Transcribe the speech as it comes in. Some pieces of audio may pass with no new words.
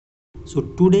So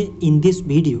today in this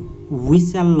video we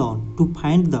shall learn to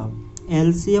find the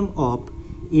LCM of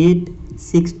 8,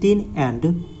 16 and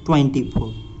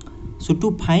 24. So to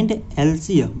find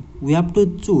LCM we have to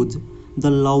choose the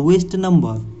lowest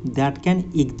number that can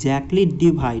exactly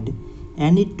divide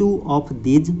any two of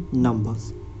these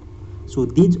numbers. So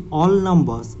these all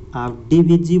numbers are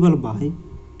divisible by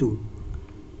 2.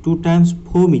 2 times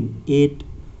 4 mean 8,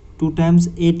 2 times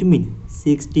 8 mean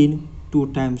 16,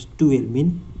 2 times 12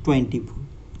 mean 24.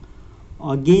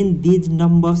 Again these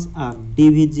numbers are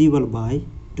divisible by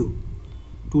 2.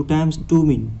 2 times 2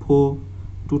 mean 4,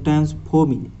 2 times 4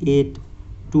 mean 8,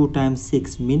 2 times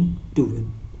 6 mean 12.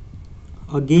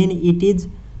 Again it is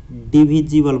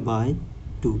divisible by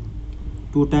 2.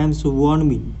 2 times 1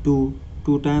 mean 2,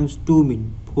 2 times 2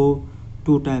 mean 4,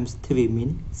 2 times 3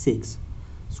 mean 6.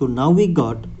 So now we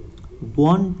got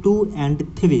 1, 2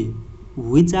 and 3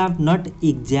 which are not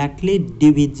exactly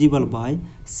divisible by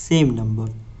same number.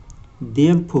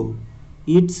 Therefore,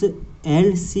 its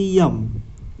LCM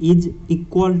is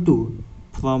equal to,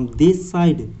 from this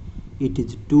side it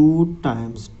is 2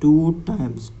 times 2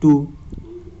 times 2.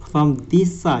 From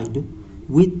this side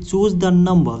we choose the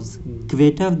numbers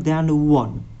greater than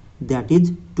 1, that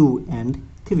is 2 and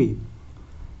 3.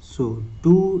 So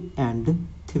 2 and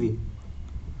 3.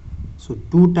 So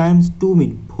 2 times 2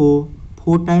 mean 4,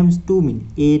 4 times 2 mean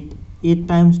 8, 8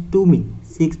 times 2 mean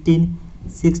 16,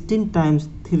 16 times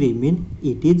 3 mean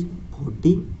it is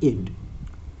 48.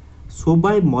 So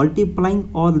by multiplying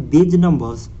all these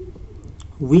numbers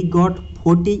we got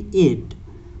 48.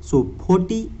 So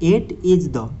 48 is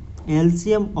the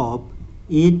LCM of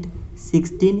 8,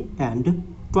 16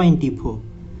 and 24.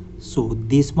 So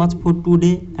this much for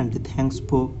today and thanks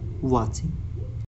for watching.